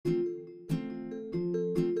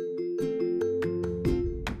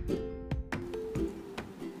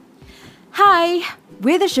Hi,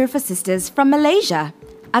 we're the Shurfa sisters from Malaysia.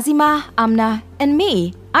 Azima, Amna, and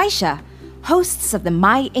me, Aisha, hosts of the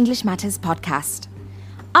My English Matters podcast.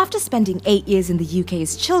 After spending 8 years in the UK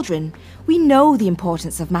as children, we know the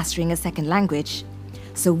importance of mastering a second language.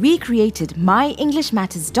 So we created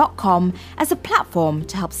MyEnglishMatters.com as a platform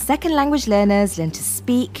to help second language learners learn to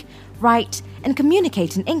speak, write, and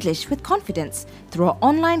communicate in English with confidence through our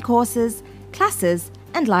online courses, classes,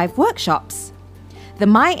 and live workshops. The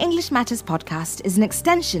My English Matters podcast is an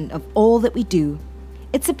extension of all that we do.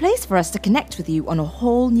 It's a place for us to connect with you on a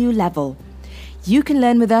whole new level. You can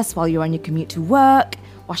learn with us while you're on your commute to work,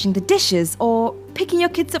 washing the dishes, or picking your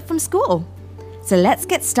kids up from school. So let's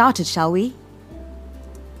get started, shall we?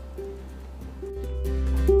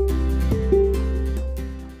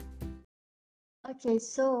 Okay,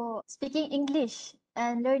 so speaking English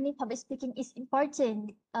and learning public speaking is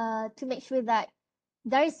important to make sure that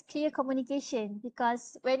there is clear communication,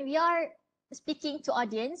 because when we are speaking to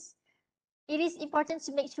audience, it is important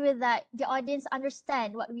to make sure that the audience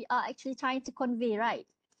understand what we are actually trying to convey, right?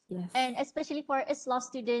 Yes. And especially for us law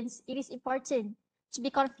students, it is important to be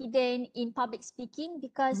confident in public speaking,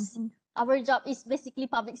 because our job is basically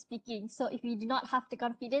public speaking. So if we do not have the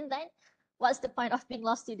confidence, then what's the point of being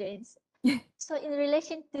law students? So in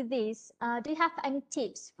relation to this, do you have any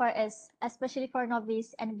tips for us, especially for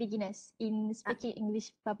novice and beginners in speaking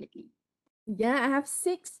English publicly? Yeah, I have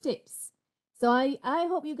 6 tips. So I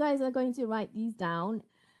hope you guys are going to write these down.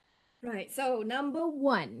 Right. So number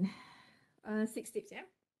 1, 6 tips, yeah,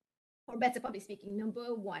 for better public speaking.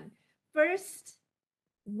 Number 1, first,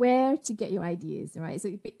 where to get your ideas, right? So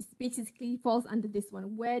it basically falls under this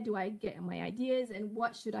one. Where do I get my ideas, and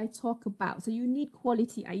what should I talk about? So you need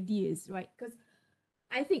quality ideas, right? Because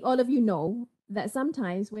I think all of you know that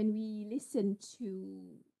sometimes when we listen to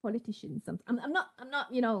politicians, I'm not,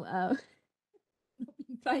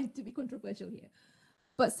 trying to be controversial here,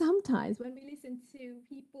 but sometimes when we listen to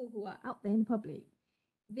people who are out there in public,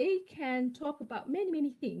 they can talk about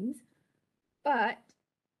many things, but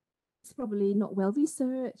it's probably not well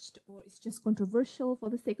researched, or it's just controversial for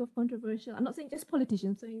the sake of controversial. I'm not saying just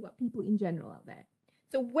politicians, I'm saying about people in general out there.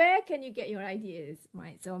 So where can you get your ideas,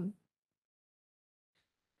 right? So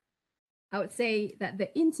I would say that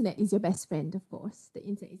the internet is your best friend, of course. The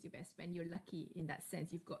internet is your best friend. You're lucky in that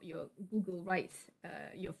sense. You've got your Google right.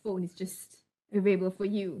 Your phone is just available for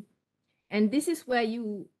you. And this is where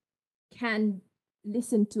you can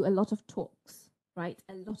listen to a lot of talks, right?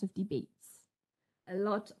 A lot of debates, a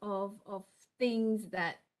lot of things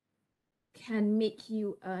that can make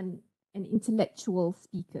you an intellectual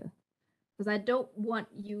speaker. Because I don't want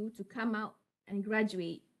you to come out and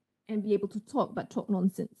graduate and be able to talk, but talk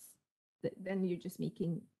nonsense. Then you're just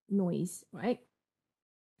making noise, right?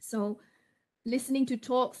 So listening to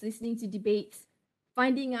talks, listening to debates,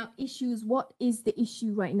 finding out issues. What is the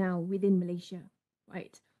issue right now within Malaysia,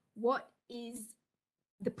 right? What is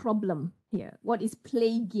the problem here? What is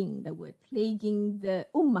plaguing the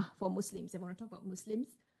ummah for Muslims? I want to talk about Muslims,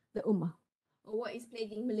 the ummah. Or what is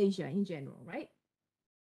plaguing Malaysia in general, right?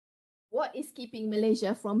 What is keeping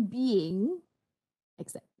Malaysia from being,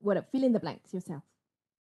 fill in the blanks yourself.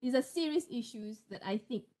 These are serious issues that I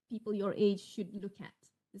think people your age should look at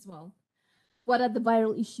as well. What are the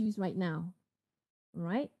viral issues right now?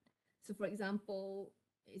 Right? So, for example,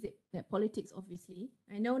 is it politics? Obviously,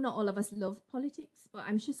 I know not all of us love politics, but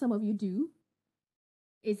I'm sure some of you do.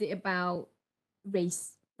 Is it about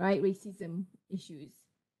race, right? Racism issues,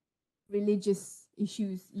 religious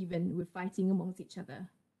issues, even we're fighting amongst each other,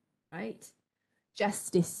 right?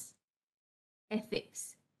 Justice,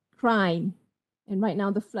 ethics, crime, and right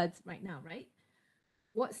now the floods right now, right?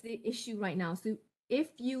 What's the issue right now? So if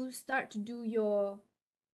you start to do your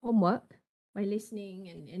homework by listening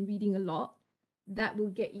and reading a lot, that will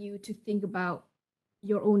get you to think about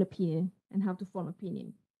your own opinion and how to form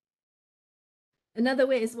opinion. Another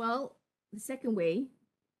way as well, the second way,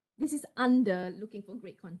 this is under looking for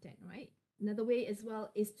great content, right? Another way as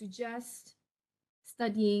well is to just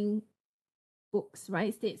studying books,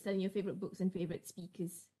 right? Studying your favorite books and favorite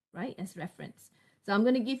speakers, right, as reference. So I'm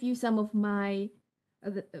going to give you some of my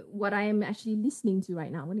what I am actually listening to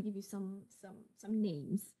right now. I'm going to give you some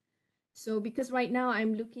names. So because right now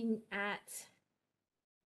I'm looking at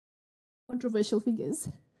controversial figures.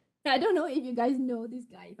 I don't know if you guys know this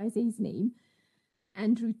guy, if I say his name,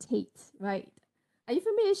 Andrew Tate, right? Are you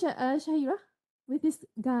familiar, Shahira, with this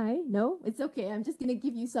guy? No? It's okay. I'm just going to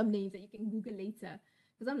give you some names that you can Google later.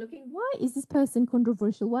 Because I'm looking, why is this person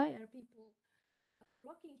controversial? Why are people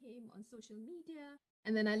blocking him on social media?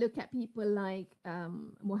 And then I look at people like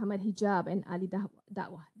Muhammad Hijab and Ali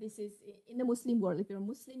Dawah. This is in the Muslim world. If you're a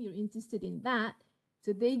Muslim, you're interested in that.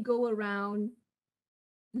 So they go around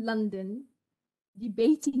London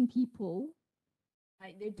debating people.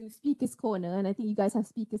 Right? They do Speaker's Corner, and I think you guys have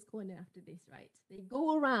Speaker's Corner after this, right? They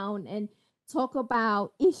go around and talk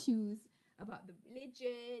about issues about the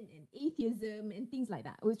religion and atheism and things like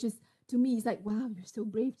that, which is, to me, it's like, wow, you're so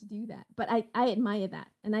brave to do that. But I admire that.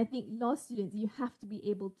 And I think law students, you have to be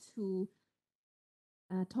able to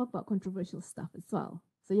talk about controversial stuff as well.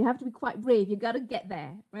 So you have to be quite brave. You got to get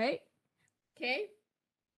there, right? Okay.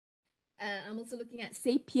 I'm also looking at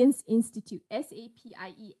Sapience Institute, Sapience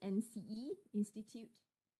Institute,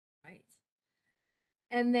 right?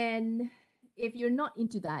 And then if you're not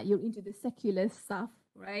into that, you're into the secular stuff,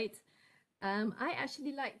 right? I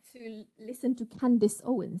actually like to listen to Candace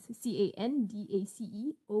Owens, Candaceowens.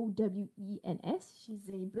 She's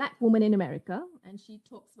a Black woman in America, and she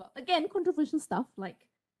talks about, again, controversial stuff, like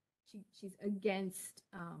she's against,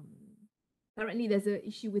 currently there's an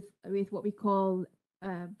issue with what we call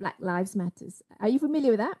Black Lives Matters. Are you familiar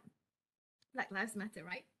with that? Black Lives Matter,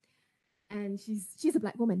 right? And she's a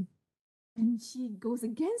Black woman, and she goes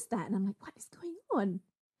against that, and I'm like, what is going on?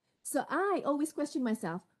 So I always question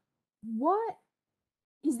myself, what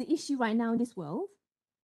is the issue right now in this world?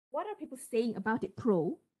 What are people saying about it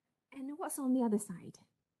pro? And what's on the other side?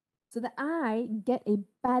 So that I get a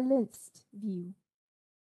balanced view.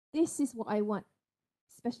 This is what I want,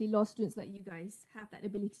 especially law students like you guys have that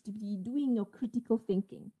ability to be doing your critical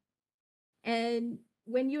thinking. And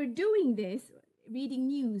when you're doing this, reading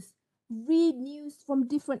news, read news from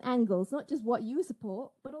different angles, not just what you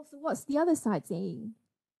support, but also what's the other side saying,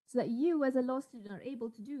 so that you as a law student are able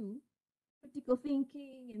to do critical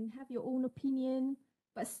thinking and have your own opinion,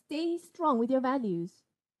 but stay strong with your values,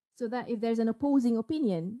 so that if there's an opposing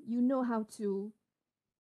opinion, you know how to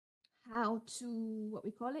what we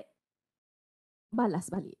call it, balas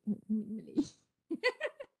balik.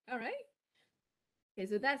 All right. Okay,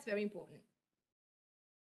 so that's very important.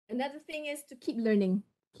 Another thing is to keep learning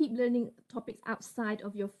topics outside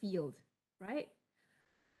of your field, right?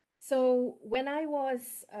 So when I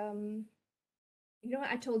was,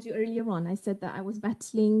 I told you earlier on, I said that I was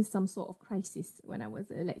battling some sort of crisis when I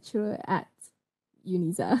was a lecturer at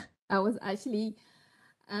UNISA. I was actually,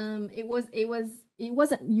 it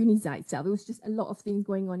wasn't UNISA itself. It was just a lot of things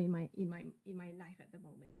going on in my life at the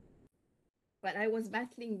moment. But I was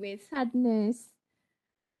battling with sadness,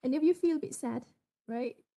 and if you feel a bit sad,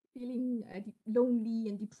 right? Feeling lonely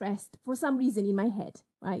and depressed for some reason in my head,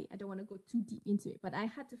 right? I don't want to go too deep into it, but I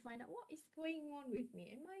had to find out what is going on with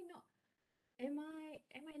me. Am I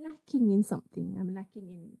lacking in something? I'm lacking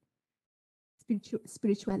in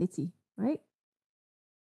spirituality, right?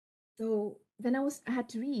 So then I had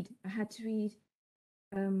to read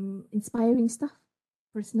inspiring stuff,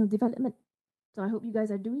 personal development. So I hope you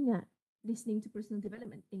guys are doing that, listening to personal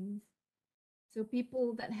development things. So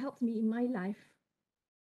people that helped me in my life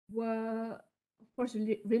were, of course,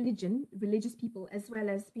 religious people, as well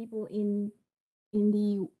as people in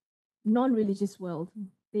the non-religious world.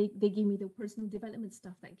 They gave me the personal development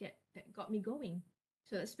stuff that got me going.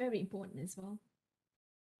 So that's very important as well.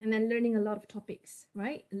 And then learning a lot of topics,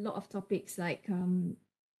 right? A lot of topics like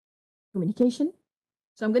communication.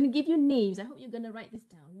 So I'm going to give you names. I hope you're going to write this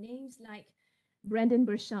down. Names like Brendon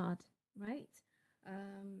Burchard, right?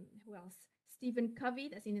 Who else? Stephen Covey,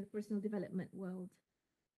 that's in the personal development world.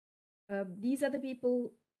 These are the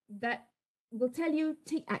people that will tell you,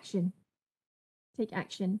 take action. Take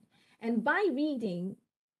action. And by reading,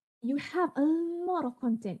 you have a lot of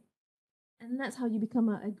content. And that's how you become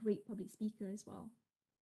a great public speaker as well.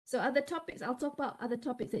 So other topics, I'll talk about other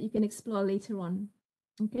topics that you can explore later on.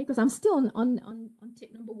 Okay, because I'm still on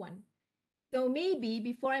tip number 1. So maybe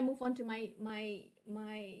before I move on to my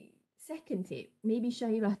second tip, maybe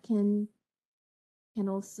Shahira can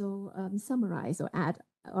also summarize or add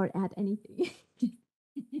anything.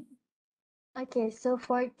 Okay, so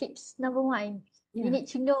for tips number 1, you need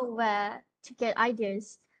to know where to get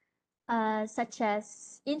ideas, such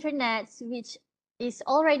as internet, which is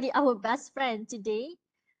already our best friend today.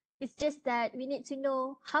 It's just that we need to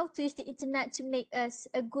know how to use the internet to make us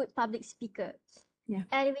a good public speaker. Yeah.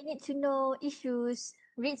 And we need to know issues,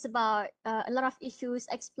 read about a lot of issues,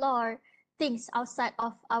 explore things outside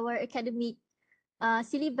of our academic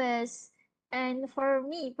syllabus. And for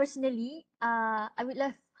me personally, I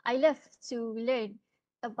love to learn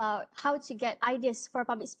about how to get ideas for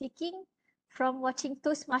public speaking from watching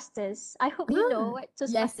Toastmasters. I hope you know what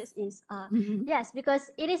Toastmasters is. Yes,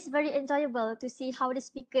 because it is very enjoyable to see how the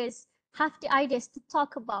speakers have the ideas to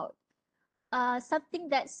talk about something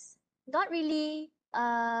that's not really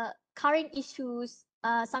current issues.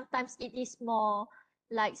 Sometimes it is more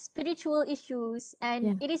like spiritual issues,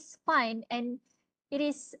 and it is fine, and it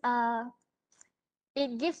is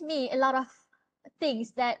it gives me a lot of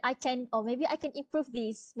things that I can, or maybe I can improve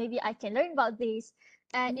this, maybe I can learn about this,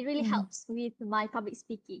 and it really helps with my public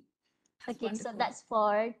speaking. That's Okay, so wonderful. that's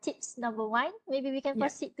for tips number one. Maybe we can Yeah.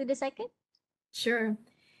 proceed to the second. Sure.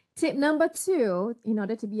 Tip number 2, in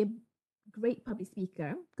order to be a great public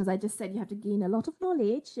speaker, because I just said you have to gain a lot of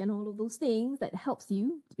knowledge and all of those things that helps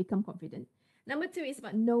you to become confident. Number 2 is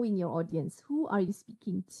about knowing your audience. Who are you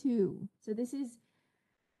speaking to? So this is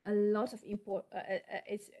a lot of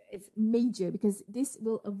it's major, because this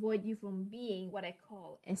will avoid you from being what I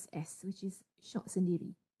call SS, which is short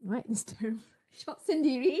sendiri, right? This term, short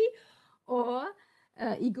sendiri, or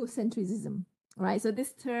egocentrism, right? So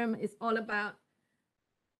this term is all about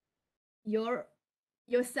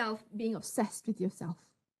yourself being obsessed with yourself.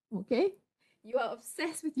 Okay, you are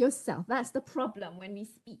obsessed with yourself. That's the problem when we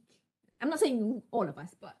speak. I'm not saying all of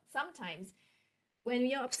us, but sometimes when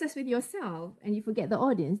you're obsessed with yourself and you forget the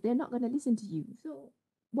audience, they're not going to listen to you. So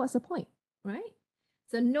what's the point, right?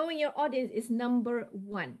 So knowing your audience is number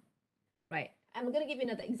 1, right? I'm going to give you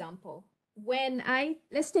another example.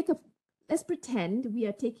 Let's pretend we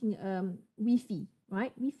are taking Wi-Fi,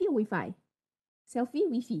 right? Wi-Fi or Wi-Fi? Selfie,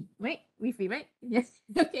 Wi-Fi, right? Wi-Fi, right? Yes.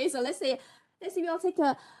 Okay, so let's say we all take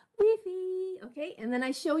a Wi-Fi, okay? And then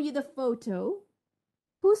I show you the photo.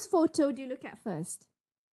 Whose photo do you look at first?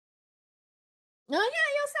 Oh yeah,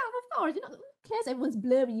 yourself, of course. You know, who cares? Everyone's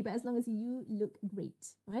blurry, but as long as you look great,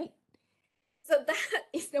 right? So that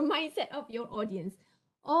is the mindset of your audience.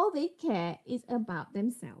 All they care is about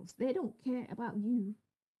themselves. They don't care about you,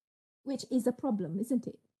 which is a problem, isn't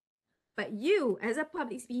it? But you, as a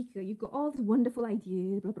public speaker, you've got all the wonderful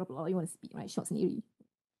ideas, blah, blah, blah. You want to speak, right? Short and eerie.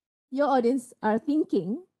 Your audience are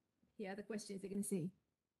thinking, here are the questions they're going to say.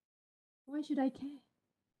 Why should I care?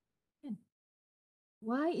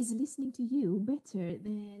 Why is listening to you better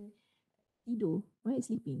than tidur, right?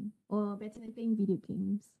 Sleeping, or better than playing video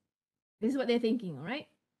games? This is what they're thinking, all right?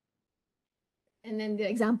 And then the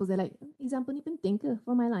examples, they're like, example ni penting ke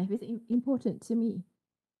for my life? Is it important to me?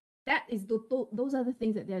 That is those are the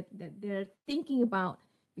things that they're thinking about,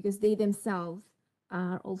 because they themselves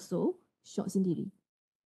are also short sendiri.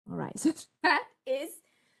 All right, so that is,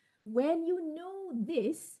 when you know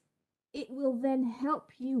this, it will then help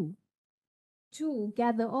you to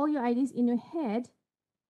gather all your ideas in your head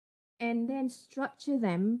and then structure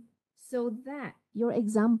them so that your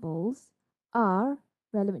examples are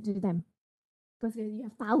relevant to them. Because you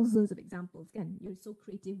have thousands of examples, again, you're so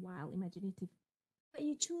creative, wild, imaginative, but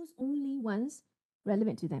you choose only ones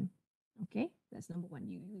relevant to them. Okay, that's number 1.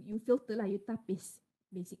 You filter lah, you tapis,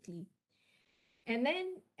 basically. And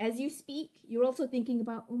then as you speak, you're also thinking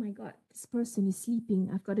about, oh my God, this person is sleeping.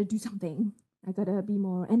 I've got to do something. I got to be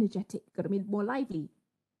more energetic, got to be more lively.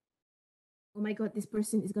 Oh my God, this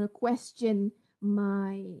person is going to question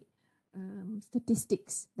my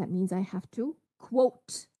statistics. That means I have to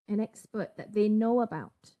quote an expert that they know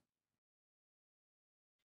about.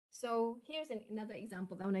 So here's another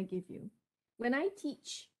example that I want to give you. When I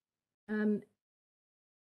teach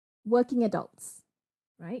working adults,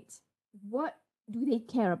 right? What do they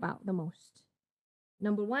care about the most?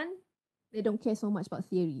 Number 1, they don't care so much about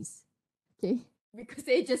theories, okay? Because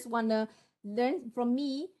they just want to learn from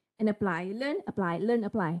me and apply, learn, apply, learn,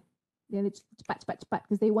 apply. Then it's cepat,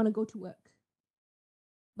 because they want to go to work.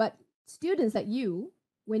 But students like you,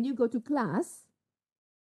 when you go to class,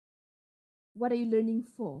 what are you learning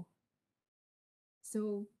for?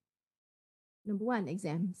 So, number 1,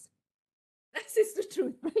 exams. That's just the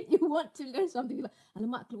truth, right? You want to learn something like,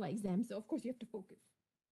 alamak, keluar exam. So, of course, you have to focus.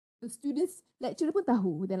 The students, lecturer pun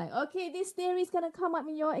tahu. They're like, okay, this theory is going to come up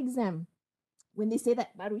in your exam. When they say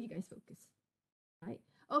that, baru you guys focus, right?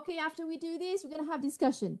 Okay, after we do this, we're going to have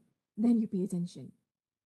discussion. Then you pay attention.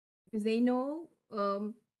 Because they know,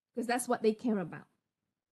 because that's what they care about.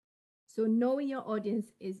 So knowing your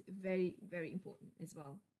audience is very, very important as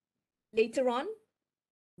well. Later on,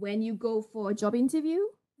 when you go for a job interview,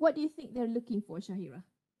 what do you think they're looking for, Shahira?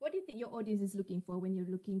 What do you think your audience is looking for when you're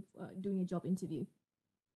doing a job interview?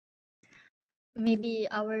 Maybe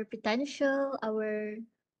our potential, our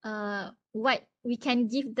what we can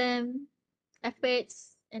give them,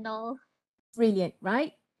 efforts and all. Brilliant,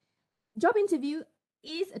 right? Job interview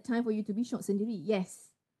is a time for you to be short sendiri, yes.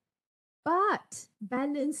 But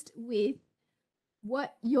balanced with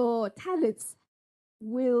what your talents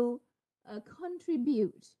will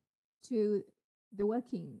contribute to the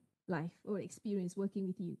working life or experience working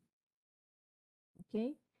with you.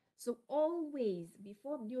 Okay? So always,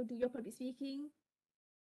 before you do your public speaking,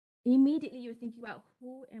 immediately you're thinking about,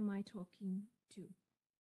 who am I talking to?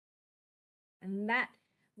 And that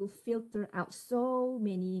will filter out so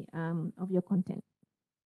many of your content.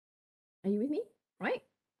 Are you with me? Right?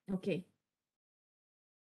 Okay.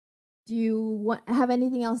 Do you have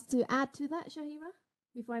anything else to add to that, Shahira,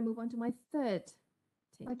 before I move on to my third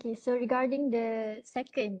tip? Okay, so regarding the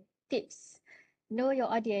second tips, know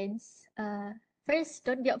your audience. First,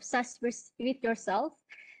 don't be obsessed with yourself.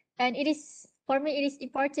 And it is, for me, it is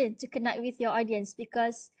important to connect with your audience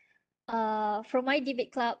because from my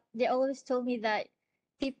debate club, they always told me that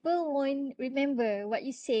people won't remember what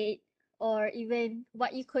you said or even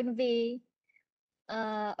what you convey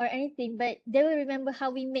or anything, but they will remember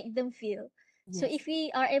how we make them feel. So Yes. if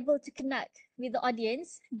we are able to connect with the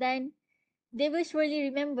audience, then they will surely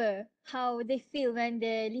remember how they feel when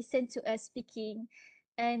they listen to us speaking.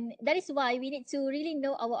 And that is why we need to really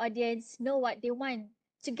know our audience, know what they want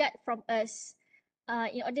to get from us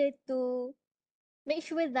in order to make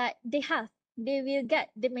sure that they will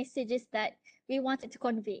get the messages that we wanted to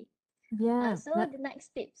convey. Yeah. So That, the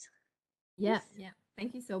next tips, yeah. please. Yeah.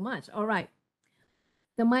 Thank you so much. All right.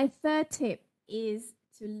 So my third tip is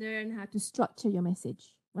to learn how to structure your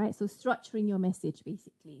message, right? So structuring your message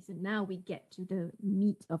basically. So now we get to the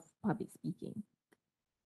meat of public speaking.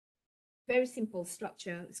 Very simple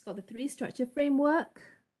structure. It's called the three structure framework.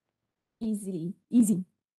 Easy.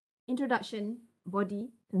 Introduction, body,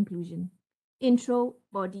 conclusion. Intro,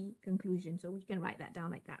 body, conclusion. So we can write that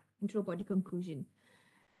down like that. Intro, body, conclusion.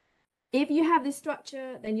 If you have this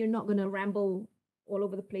structure, then you're not going to ramble all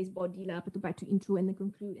over the place, body, back to intro and then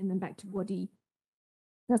conclude and then back to body.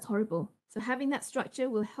 That's horrible. So having that structure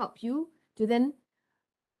will help you to then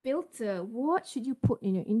filter what should you put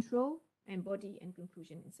in your intro and body and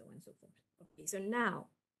conclusion and so on and so forth. Okay, so now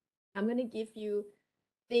I'm going to give you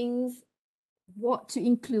things, what to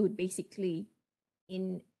include basically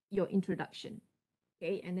in your introduction.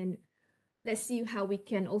 Okay, and then let's see how we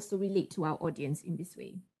can also relate to our audience in this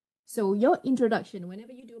way. So your introduction,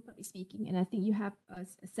 whenever you do a public speaking, and I think you have a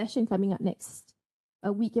session coming up next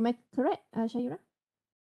week, am I correct, Shahira?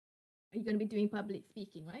 Are you going to be doing public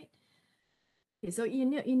speaking, right? Okay, so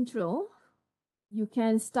in your intro, you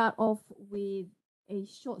can start off with a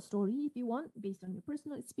short story if you want, based on your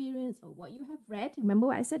personal experience or what you have read. Remember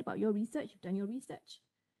what I said about your research? You've done your research.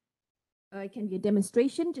 It can be a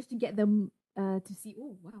demonstration just to get them to see,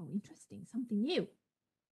 oh, wow, interesting, something new.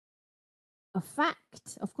 A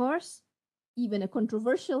fact, of course, even a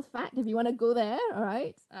controversial fact, if you want to go there, all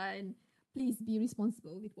right? And please be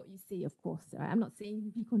responsible with what you say, of course. Right? I'm not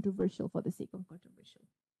saying be controversial for the sake of controversial,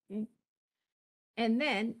 okay? And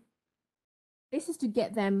then this is to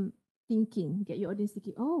get them thinking, get your audience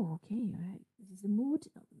thinking, oh, okay, all right, this is the mood.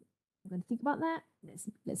 I'm going to think about that.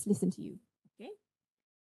 Let's listen to you, okay?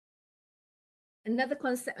 Another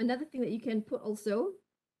concept, another thing that you can put also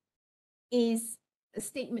is a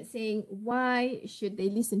statement saying, why should they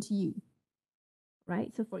listen to you?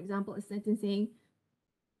 Right? So, for example, a sentence saying,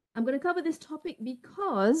 I'm going to cover this topic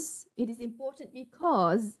because it is important,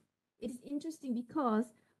 because it is interesting, because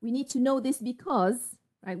we need to know this, because,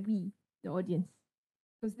 right? We, the audience,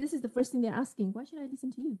 because this is the first thing they're asking, why should I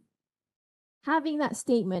listen to you? Having that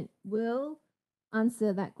statement will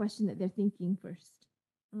answer that question that they're thinking first.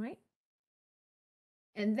 All right.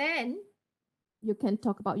 And then you can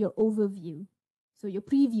talk about your overview. So your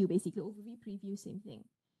preview, basically, overview, preview, same thing,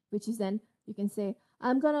 which is then you can say,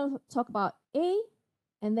 I'm going to talk about A,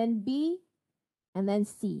 and then B, and then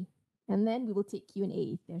C. And then we will take Q&A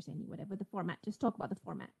if there's any, whatever the format. Just talk about the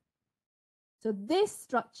format. So this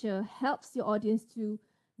structure helps your audience to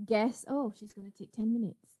guess, oh, she's going to take 10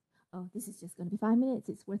 minutes. Oh, this is just going to be 5 minutes.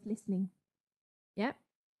 It's worth listening. Yeah.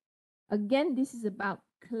 Again, this is about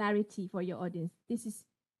clarity for your audience. This is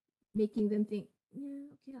making them think,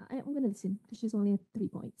 yeah, okay, I'm going to listen because she's only at 3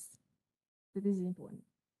 points. So this is important.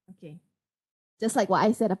 Okay. Just like what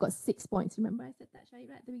I said, I've got 6 points. Remember I said that,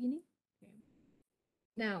 Shahira, at the beginning? Okay.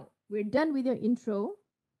 Now, we're done with your intro.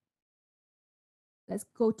 Let's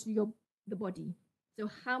go to the body. So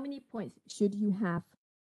how many points should you have?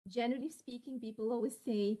 Generally speaking, people always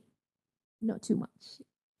say not too much.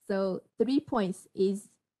 So 3 points is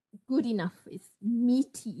good enough. It's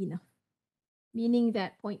meaty enough. Meaning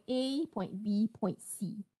that point A, point B, point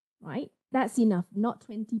C, right? That's enough, not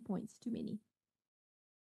 20 points, too many.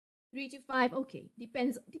 3 to 5, okay.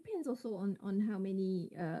 Depends also on how many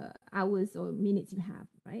hours or minutes you have,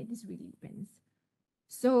 right? This really depends.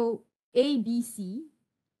 So A, B, C.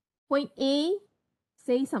 Point A,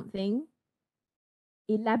 say something,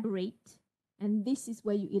 elaborate, and this is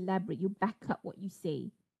where you elaborate. You back up what you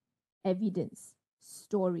say. Evidence,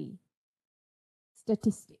 story,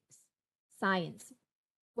 statistics, science,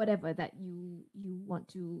 whatever that you want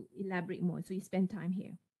to elaborate more. So you spend time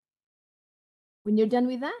here. When you're done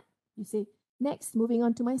with that, you say, next, moving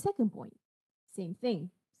on to my second point. Same thing.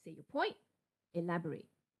 say your point, elaborate.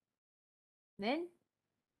 Then,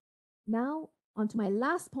 now on to my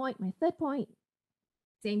last point, my third point.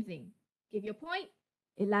 Same thing. Give your point,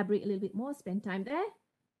 elaborate a little bit more, spend time there,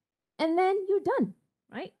 and then you're done,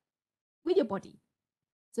 right? With your body.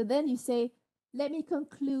 So then you say, let me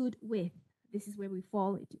conclude with. This is where we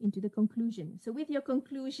fall into the conclusion. So with your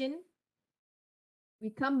conclusion, we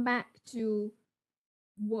come back to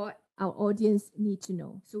what our audience need to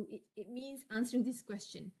know. So it means answering this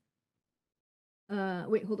question.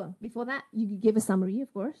 Wait, hold on. Before that, you give a summary,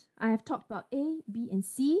 of course. I have talked about A, B, and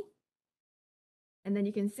C. And then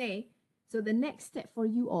you can say, so the next step for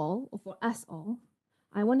you all, or for us all,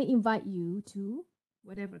 I want to invite you to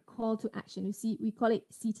whatever call to action. You see, we call it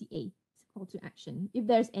CTA, it's call to action, if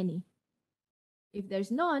there's any. If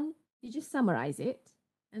there's none, you just summarize it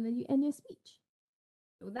and then you end your speech.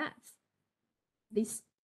 So that's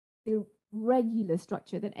the regular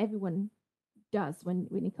structure that everyone does when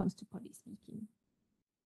it comes to public speaking.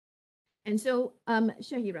 And so,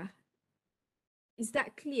 Shahira, is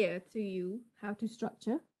that clear to you how to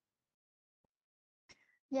structure?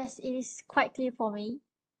 Yes, it is quite clear for me.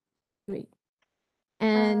 Great.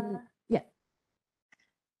 And yeah.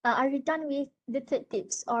 Are you done with the third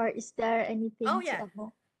tips, or is there anything Oh to yeah. add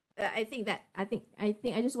more? I think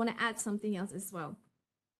I just want to add something else as well.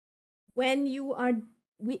 When you are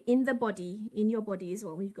in the body, in your body as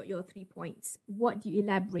well, we've got your 3 points. What do you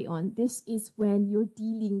elaborate on? This is when you're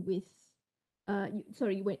dealing with,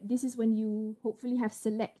 this is when you hopefully have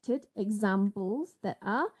selected examples that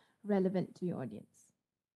are relevant to your audience.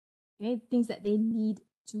 Okay, things that they need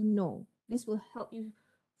to know. This will help you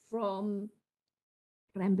from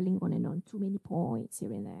rambling on and on, too many points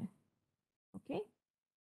here and there. Okay,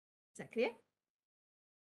 is that clear?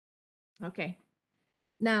 Okay,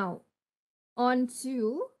 now on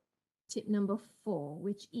to tip number 4,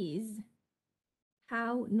 which is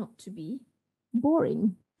how not to be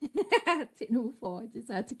boring. Tip number 4,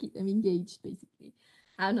 just how to keep them engaged, basically.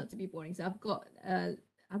 How not to be boring. So I've got,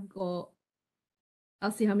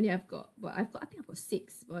 I'll see how many I've got, but I think I've got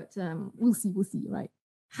 6, but we'll see, right?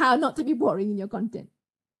 How not to be boring in your content.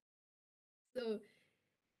 So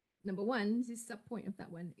number 1, this is the point of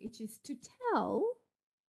that one, which is to tell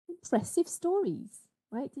impressive stories,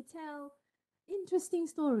 right? To tell interesting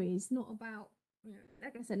stories, not about,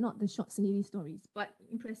 like I said, not the short scenery stories, but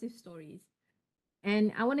impressive stories.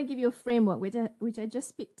 And I want to give you a framework which I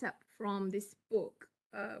just picked up from this book,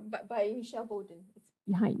 but by Michelle Bowden. It's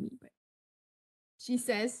behind me, but she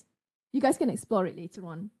says, you guys can explore it later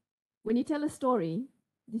on. When you tell a story,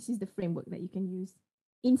 this is the framework that you can use.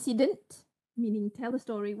 Incident, meaning tell the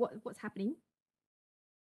story, what's happening.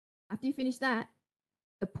 After you finish that,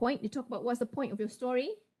 the point, you talk about what's the point of your story.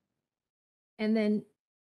 And then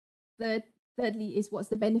thirdly is what's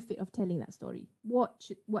the benefit of telling that story? What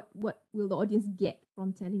will the audience get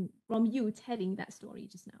from you telling that story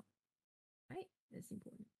just now? Right? That's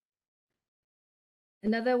important.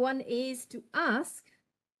 Another one is to ask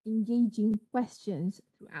engaging questions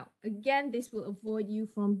throughout. Again, this will avoid you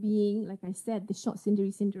from being, like I said, the short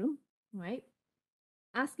scenery syndrome, right?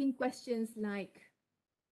 Asking questions like,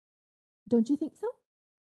 don't you think so?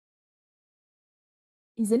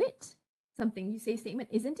 Isn't it? Something you say statement,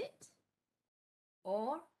 isn't it?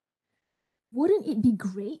 Or wouldn't it be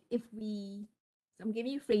great if we, so I'm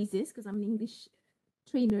giving you phrases because I'm an English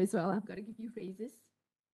trainer as well. I've got to give you phrases.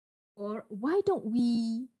 Or why don't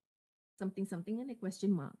we something and a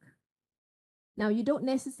question mark. Now you don't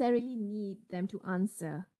necessarily need them to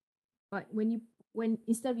answer, but when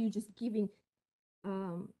instead of you just giving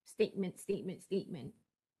statement,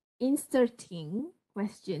 inserting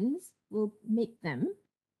questions will make them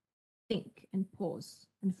think and pause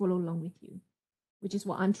and follow along with you, which is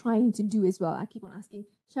what I'm trying to do as well. I keep on asking,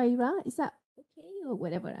 Shaira, is that okay? Or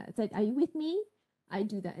whatever. I said, are you with me? I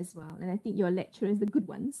do that as well. And I think your lecturers, the good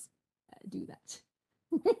ones, do that.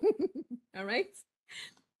 All right?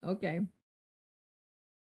 Okay.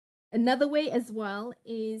 Another way as well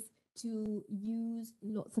is to use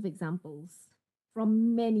lots of examples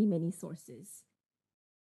from many, many sources.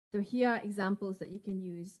 So here are examples that you can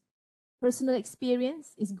use. Personal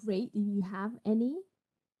experience is great if you have any.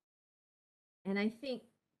 And I think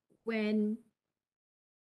when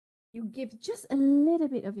you give just a little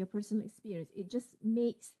bit of your personal experience, it just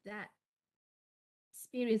makes that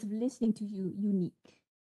experience of listening to you unique.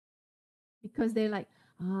 Because they're like,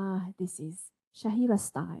 this is Shahira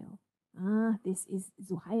style. This is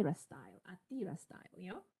Zuhaira style, Atira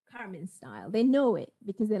style, Carmen style. They know it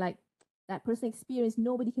because they're like, that personal experience,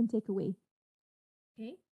 nobody can take away.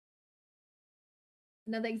 Okay.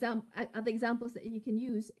 Other examples that you can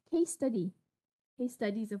use, case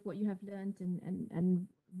studies of what you have learned and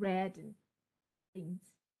read and things.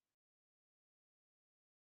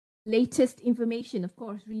 Latest information, of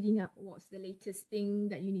course, reading up what's the latest thing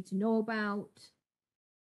that you need to know about.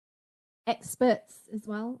 Experts as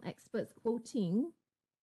well, experts quoting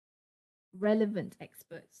relevant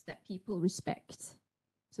experts that people respect.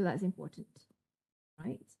 So that's important,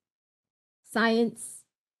 right? Science,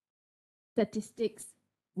 statistics,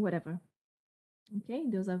 whatever. Okay,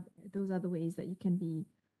 those are the ways that you can be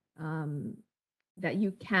that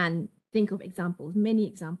you can think of examples, many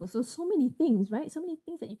examples. So many things, right? So many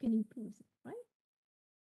things that you can improve, right?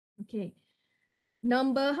 Okay.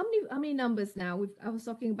 How many numbers now? I was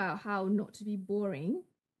talking about how not to be boring.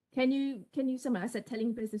 Can you someone I said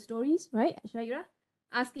telling person stories, right, Shaira?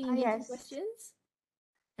 Asking engaging Yes. questions.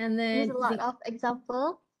 And There's then a lot of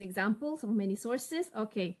examples from many sources.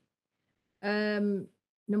 Okay.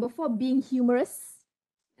 Number 4, being humorous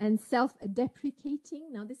and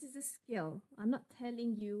self-deprecating. Now, this is a skill. I'm not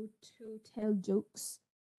telling you to tell jokes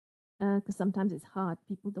because sometimes it's hard.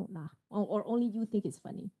 People don't laugh, or only you think it's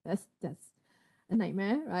funny. That's a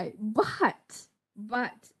nightmare, right?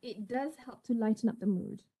 But it does help to lighten up the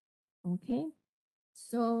mood. Okay,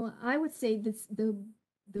 so I would say this the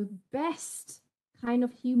best kind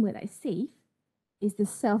of humor that is safe is the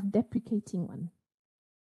self-deprecating one.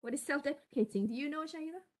 What is self-deprecating? Do you know,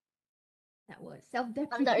 Shahira? That word,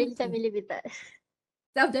 self-deprecating. I'm not really familiar with that.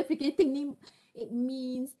 Self-deprecating, it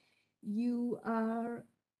means you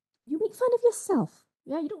make fun of yourself.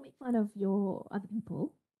 Yeah, you don't make fun of your other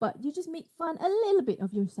people, but you just make fun a little bit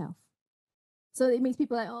of yourself. So it makes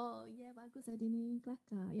people like, oh yeah, bagus ada ni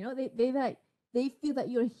kelakar. You know, they feel that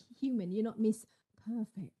you're human. You're not Miss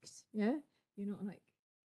Perfect. Yeah, you're not like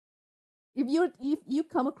if you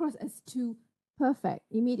come across as too perfect,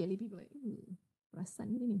 immediately people are like,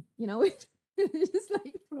 perasan ni, you know, it's just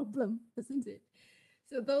like a problem, isn't it?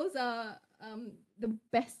 So those are the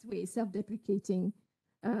best ways, self-deprecating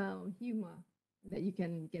humor that you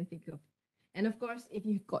can think of. And of course, if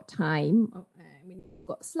you've got time, you've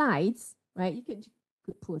got slides, right? You could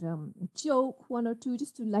put a joke, 1 or 2,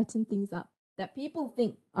 just to lighten things up that people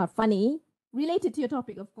think are funny, related to your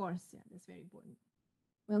topic, of course. Yeah, that's very important.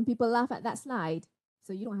 When people laugh at that slide,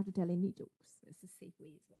 so you don't have to tell any jokes. It's a safe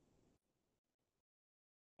way as well.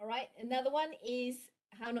 All right, another one is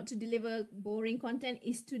how not to deliver boring content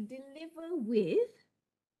is to deliver with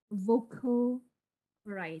vocal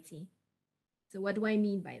variety. So what do I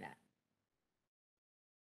mean by that?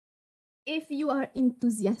 If you are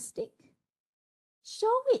enthusiastic,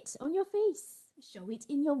 show it on your face, show it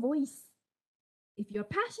in your voice. If you're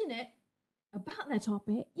passionate about that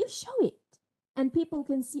topic, you show it. And people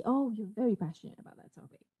can see, oh, you're very passionate about that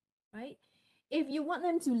topic, right? If you want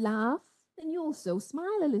them to laugh, then you also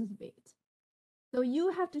smile a little bit. So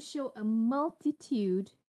you have to show a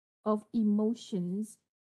multitude of emotions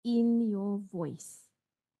in your voice.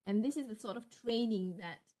 And this is the sort of training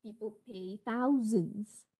that people pay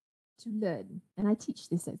thousands to learn. And I teach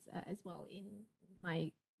this as well in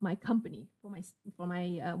my company for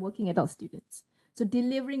my working adult students. So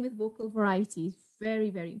delivering with vocal variety is very,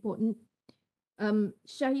 very important.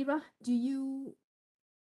 Shahira, do you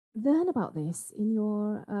learn about this in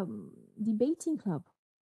your debating club?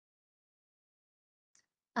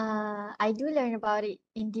 I do learn about it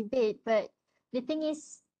in debate, but the thing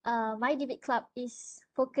is, my debate club is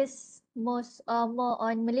focused more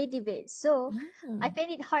on Malay debate. So I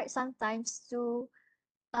find it hard sometimes to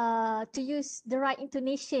use the right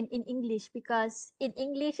intonation in English, because in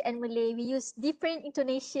English and Malay we use different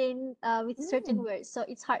intonation with certain words, so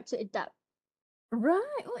it's hard to adapt.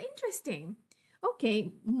 Right. Oh, interesting.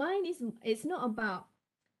 Okay, mine is it's not about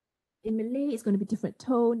in Malay. It's going to be different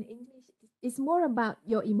tone. English, it's more about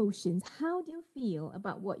your emotions. How do you feel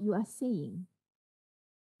about what you are saying?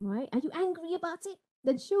 Right? Are you angry about it?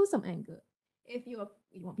 Then show some anger. If you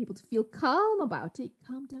want people to feel calm about it,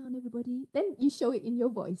 calm down, everybody. Then you show it in your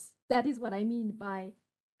voice. That is what I mean by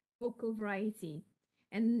vocal variety,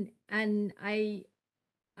 and I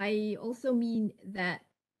also mean that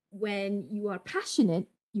when you are passionate,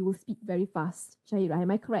 you will speak very fast. Shahira,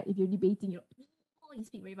 am I correct? If you're debating, you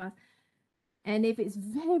speak very fast. And if it's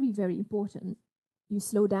very, very important, you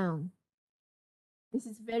slow down. This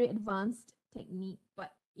is very advanced technique,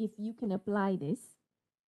 but if you can apply this,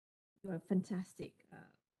 you're fantastic.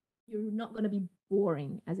 You're not going to be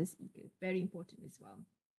boring as a speaker. Very important as well.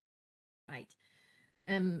 Right.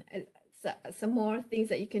 Some more things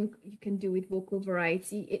that you can do with vocal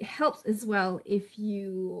variety. It helps as well if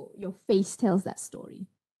your face tells that story,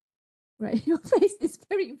 right? Your face is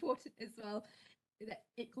very important as well, that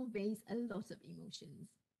it conveys a lot of emotions.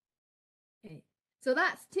 Okay, so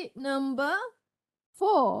that's tip number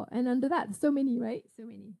 4. And under that, so many, right? So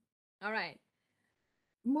many. All right.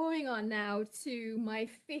 Moving on now to my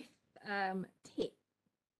 5th tip,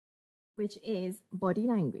 which is body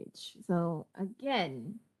language. So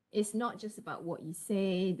again, it's not just about what you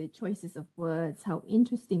say, the choices of words, how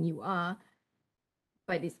interesting you are,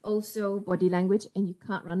 but it's also body language, and you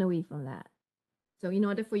can't run away from that. So in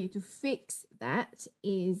order for you to fix that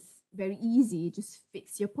is very easy. Just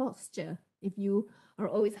fix your posture. If you are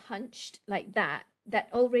always hunched like that, that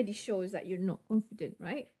already shows that you're not confident,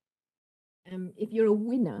 right? If you're a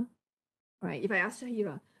winner, right? If I ask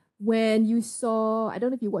Shahira, when you saw, I don't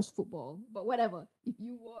know if you watch football, but whatever, if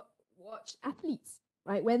you watch athletes,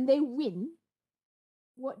 right? When they win,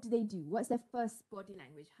 what do they do? What's their first body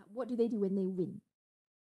language? What do they do when they win?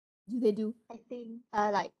 Do they do I think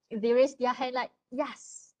like if they raise their hand like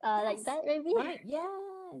yes, like yes, that maybe. right?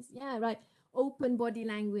 Yes, yeah, right. Open body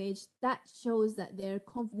language that shows that they're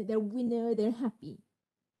confident, they're winner, they're happy.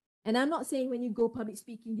 And I'm not saying when you go public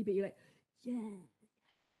speaking debate, you're like, yeah,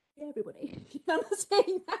 everybody. I'm not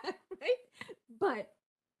saying that, right? But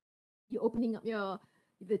you're opening up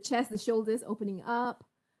the chest, the shoulders, opening up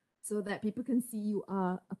so that people can see you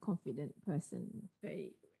are a confident person.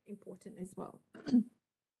 Very important as well.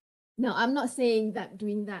 Now, I'm not saying that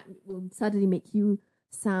doing that will suddenly make you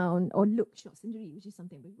sound or look short-centered, which is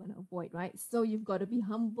something we want to avoid, right? So you've got to be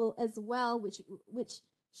humble as well, which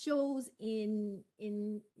shows in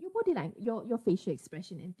your body language, your facial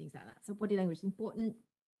expression and things like that. So body language is important.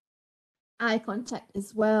 Eye contact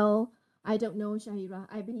as well. I don't know, Shahira.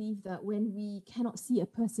 I believe that when we cannot see a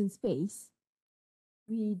person's face,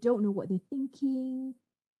 we don't know what they're thinking,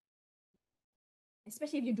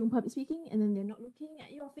 especially if you're doing public speaking and then they're not looking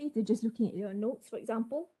at your face, they're just looking at your notes, for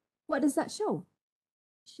example. What does that show?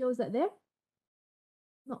 Shows that they're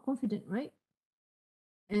not confident, right?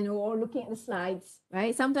 And or looking at the slides,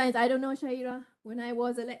 right? Sometimes I don't know, Shahira, when I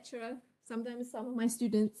was a lecturer, sometimes some of my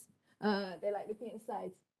students, they're like looking at the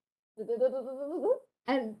slides,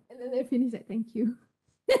 and then they finish like thank you.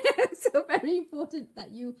 So very important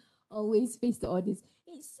that you always face the audience.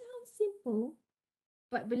 It sounds simple,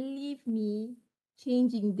 but believe me,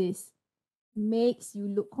 changing this makes you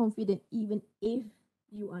look confident even if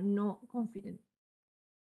you are not confident.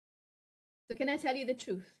 So can I tell you the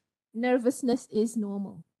truth? Nervousness is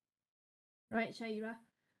normal. Right, Shaira?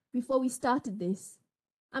 Before we started this,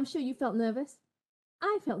 I'm sure you felt nervous.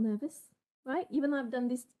 I felt nervous, right? Even though I've done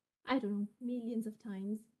this, I don't know, millions of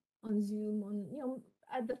times on Zoom, on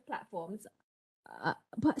other platforms.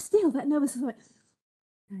 But still, that nervous is like,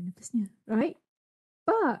 nervousness, right?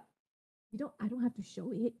 But I don't have to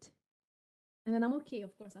show it. And then I'm okay,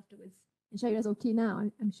 of course, afterwards. And Shaira's okay now,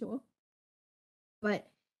 I'm sure. But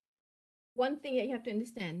one thing that you have to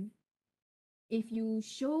understand, if you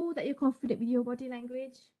show that you're confident with your body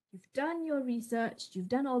language, you've done your research, you've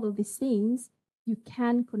done all of these things, you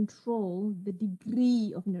can control the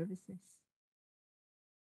degree of nervousness.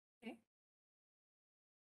 Okay.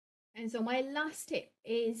 And so my last tip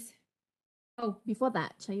is, before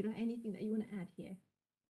that, Shaira, anything that you want to add here?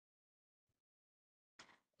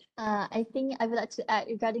 I think I would like to add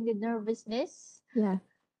regarding the nervousness. Yeah.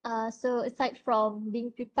 So aside from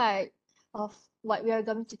being prepared of what we are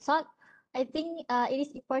going to talk, I think it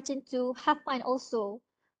is important to have fun also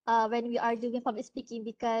when we are doing public speaking,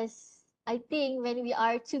 because I think when we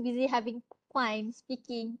are too busy having fun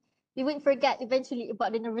speaking, we would forget eventually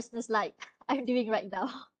about the nervousness like I'm doing right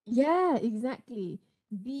now. Yeah, exactly.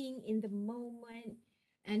 Being in the moment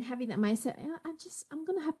and having that mindset, "Yeah, I'm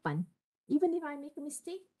gonna have fun. Even if I make a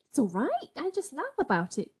mistake, it's all right. I just laugh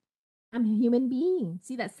about it. I'm a human being."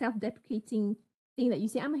 See that self-deprecating thing that you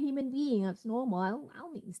say, I'm a human being, it's normal.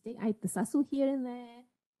 I'll make mistake. I tersasul here and there.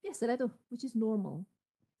 Yes, that which is normal.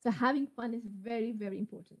 So having fun is very, very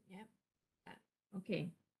important. Yeah.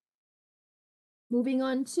 Okay. Moving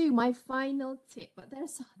on to my final tip, but there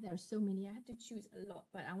are so many. I have to choose a lot,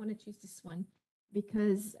 but I want to choose this one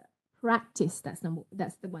because practice. That's the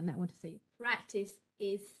one that I want to say. Practice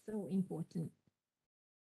is so important,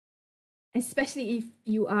 especially if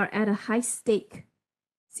you are at a high stake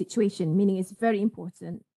situation, meaning it's very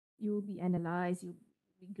important. You will be analyzed, you'll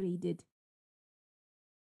be graded.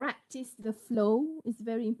 Practice the flow is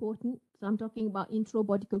very important. So I'm talking about intro,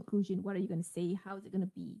 body, conclusion. What are you going to say? How is it going to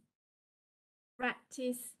be?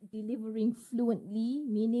 Practice delivering fluently,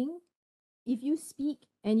 meaning if you speak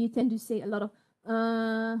and you tend to say a lot of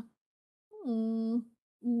ooh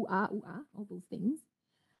ah, all those things,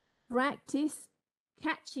 practice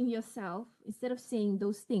catching yourself instead of saying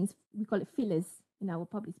those things. We call it fillers in our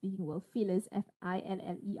public speaking world. Fillers,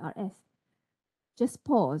 FILLERS. Just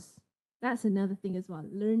pause. That's another thing as well.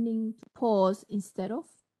 Learning to pause instead of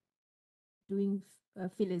doing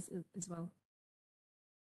fillers as well.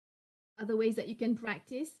 Other ways that you can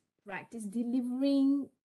practice delivering.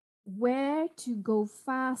 Where to go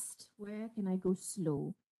fast, where can I go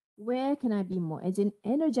slow, where can I be more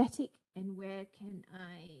energetic, and where can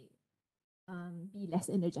I be less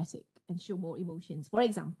energetic and show more emotions, for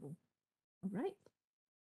example.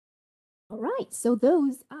 All right, so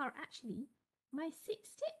those are actually my 6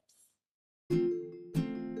 tips.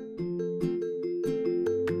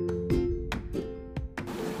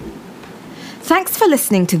 Thanks for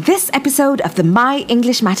listening to this episode of the My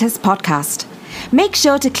English Matters podcast. Make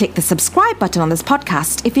sure to click the subscribe button on this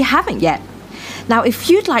podcast if you haven't yet. Now, if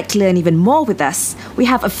you'd like to learn even more with us, we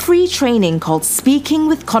have a free training called Speaking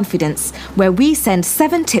with Confidence, where we send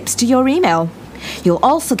 7 tips to your email. You'll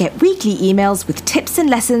also get weekly emails with tips and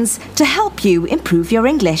lessons to help you improve your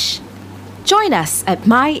English. Join us at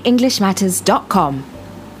myenglishmatters.com.